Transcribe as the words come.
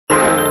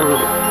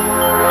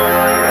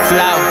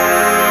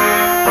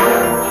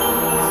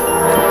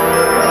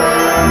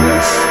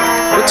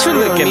What you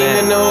looking at?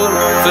 I don't even know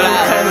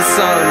what kind of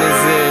song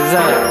this is,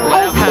 huh?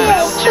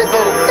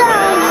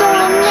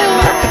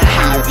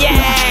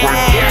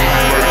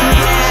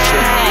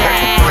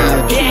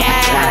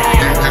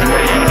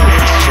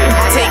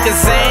 Take a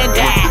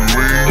Xander,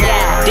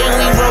 then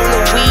we roll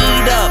the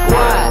weed up.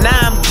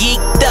 Now I'm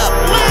geeked up.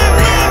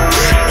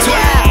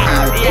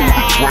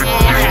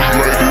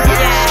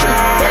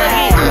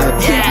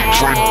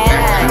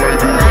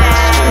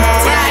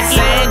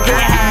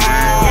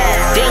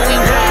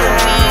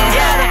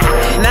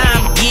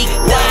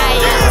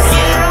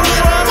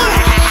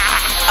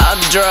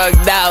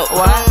 Drugged out,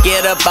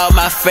 get up out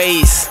my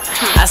face.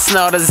 I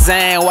snort a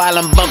Zan while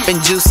I'm bumping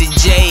Juicy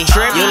J.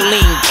 You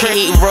lean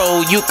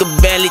K-roll, you can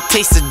barely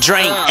taste the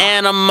drink.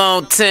 And I'm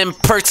on 10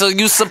 perks, so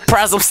you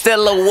surprised I'm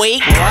still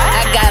awake?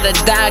 I got a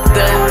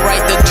doctor who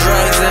write the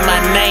drugs in my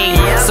name.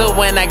 So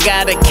when I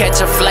gotta catch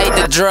a flight,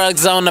 the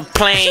drugs on the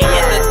plane.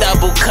 Get the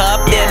double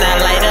cup, then I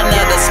light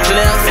another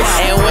spliff.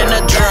 And when the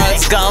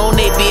drugs gone,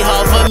 it be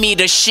hard for me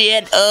to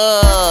shit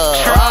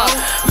up.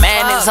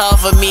 Man, it's hard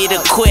for me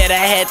to quit.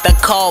 I had to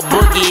call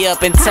Boogie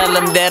up and tell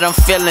him that I'm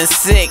feeling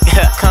sick.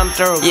 Come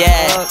through.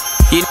 Yeah,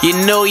 you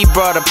know he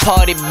brought a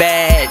party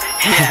bag.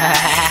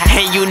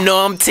 And you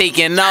know I'm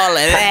taking all of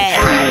that.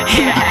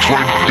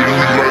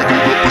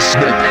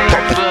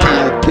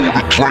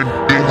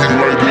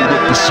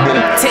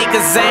 Take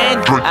a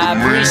Xan, I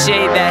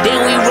appreciate that.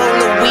 Then we roll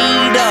the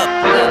weed up.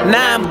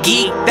 Now I'm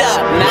geeked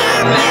up. Now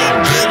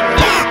I'm geeked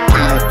up.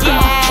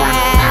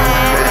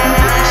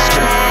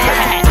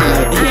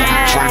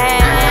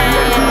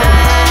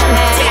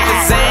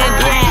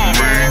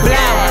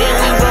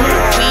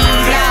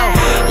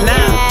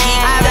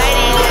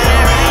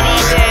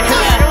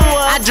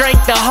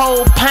 The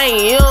whole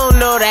pain, you don't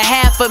know the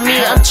half of me.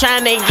 I'm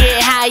trying to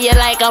get higher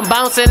like I'm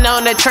bouncing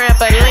on a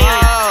trampoline.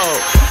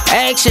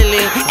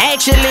 Actually,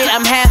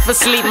 I'm half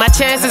asleep. My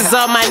chances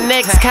on my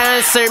next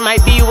concert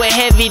might be with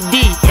Heavy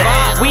D.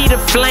 We the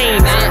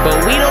Flames,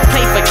 but we don't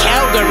play for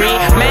Calgary.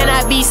 Man,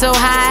 I be so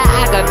high,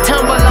 I could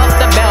tumble off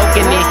the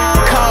balcony.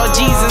 Call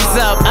Jesus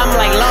up, I'm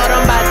like, Lord,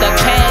 I'm about to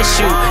pass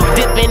you.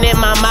 Dipping in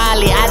my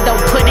Molly, I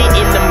don't put it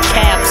in them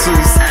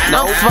capsules.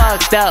 I'm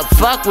fucked up,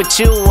 fuck what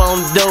you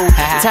won't do.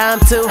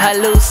 Time to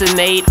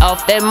hallucinate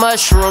off that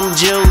mushroom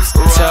juice.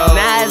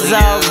 Now it's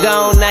all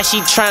gone, now she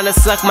tryna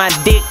suck my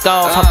dick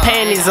off. Her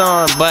panties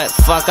on, but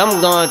fuck,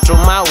 I'm going through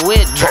my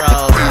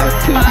withdrawals. I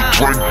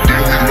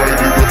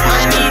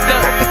need the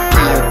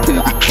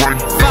fuck.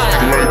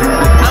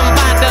 I'm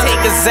about to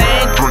take a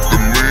Xan,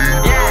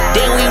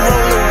 then we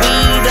roll the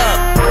weed up.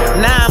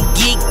 Now I'm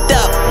geeked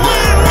up.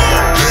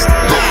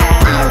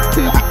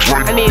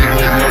 I need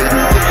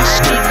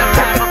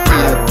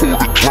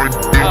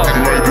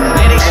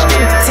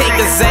take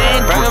a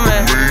Xan,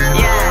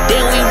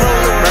 then we roll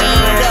the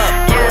weed up.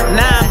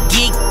 Now I'm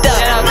geeked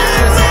up.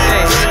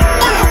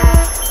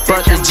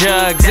 But the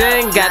drugs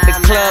ain't got the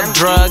club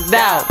drugged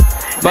out.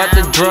 But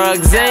the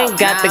drugs ain't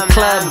got the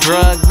club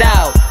drugged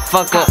out.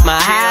 Fuck up my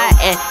high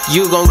and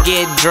you gon'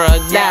 get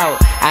drugged out.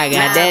 I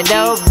got that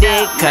dope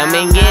dick, come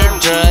and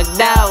get drugged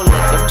out.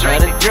 Looking for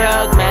the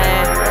drug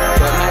man,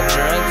 put my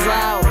drugs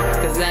out.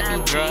 Cause I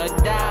be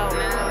drugged out,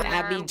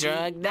 I be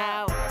drugged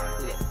out.